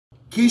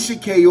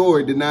Keyshia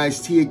Kaoir denies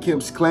Tia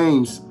Kemp's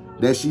claims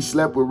that she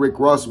slept with Rick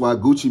Ross while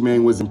Gucci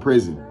Mane was in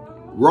prison.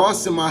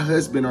 Ross and my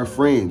husband are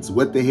friends.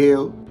 What the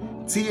hell?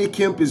 Tia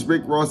Kemp is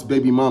Rick Ross'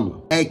 baby mama.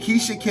 And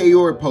Keyshia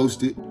Kaoir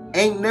posted,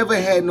 ain't never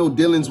had no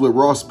dealings with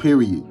Ross,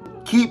 period.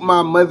 Keep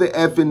my mother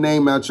effing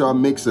name out y'all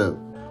mix up.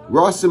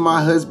 Ross and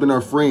my husband are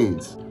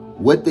friends.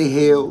 What the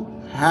hell?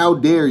 How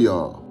dare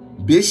y'all?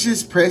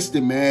 Bitches pressed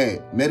and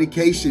mad.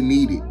 Medication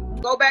needed.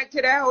 Go back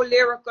to that whole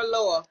lyrical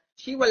lore.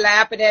 She was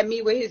laughing at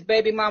me with his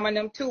baby mama and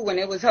them too when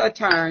it was her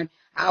turn.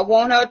 I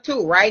want her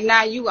too. Right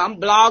now, I'm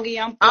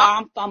bloggy, I'm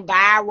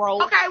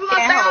viral. Okay, we're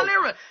gonna stay on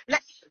lyric.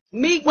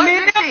 Meek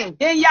Mill,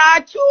 then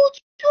y'all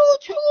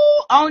choo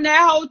on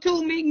that whole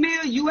too, Meek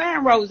Mill, you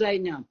and Rose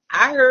now.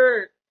 I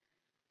heard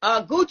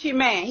Gucci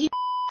Mane, he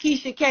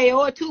Keyshia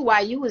Kaoir too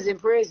while you was in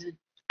prison.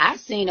 I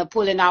seen her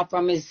pulling out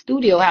from his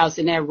studio house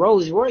in that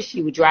Rolls Royce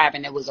she was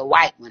driving. It was a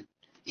white one.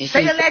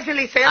 Say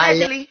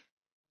allegedly.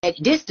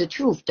 This the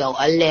truth though,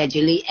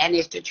 allegedly, and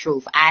it's the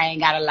truth. I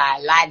ain't gotta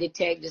lie. Lie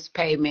detectors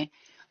pay me.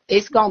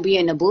 It's gonna be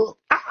in the book.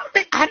 I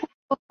don't give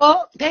a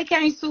fuck. They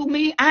can't sue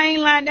me. I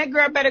ain't lying. That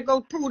girl better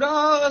go prove to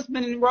her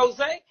husband and Rose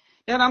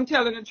that I'm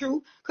telling the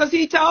truth. Cause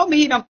he told me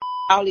he done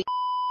all these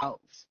hoes.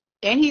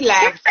 And he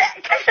lied.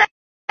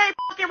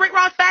 Fucking Rick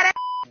Ross fat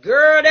ass.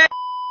 Girl, that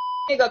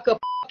nigga could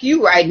fuck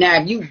you right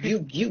now. You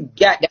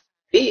got that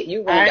bit.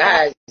 You gonna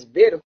die. It's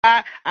bitter.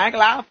 I ain't gonna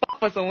lie. I'll fuck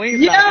for some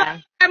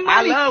Wingstop.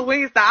 I love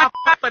Wingstop. I'll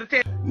fuck for the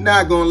 10.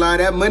 Not gonna lie,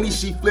 that money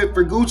she flipped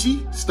for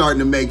Gucci starting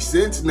to make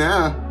sense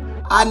now.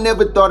 I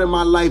never thought in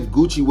my life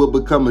Gucci would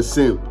become a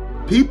simp.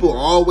 People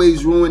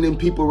always ruining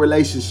people's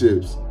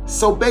relationships.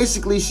 So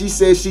basically she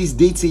says she's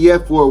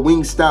DTF for a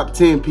Wingstop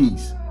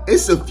 10-piece.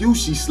 It's a few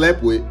she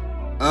slept with.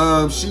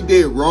 She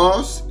did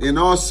Ross and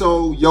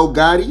also Yo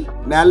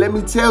Gotti. Now let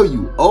me tell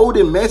you, old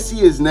and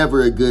messy is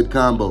never a good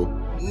combo.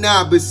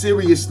 Nah, but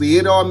seriously,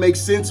 it all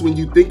makes sense when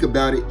you think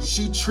about it.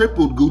 She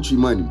tripled Gucci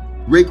money.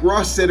 Rick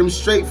Ross set him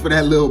straight for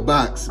that little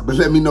box. But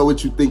let me know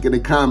what you think in the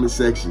comment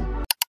section.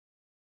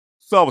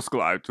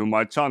 Subscribe to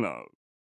my channel.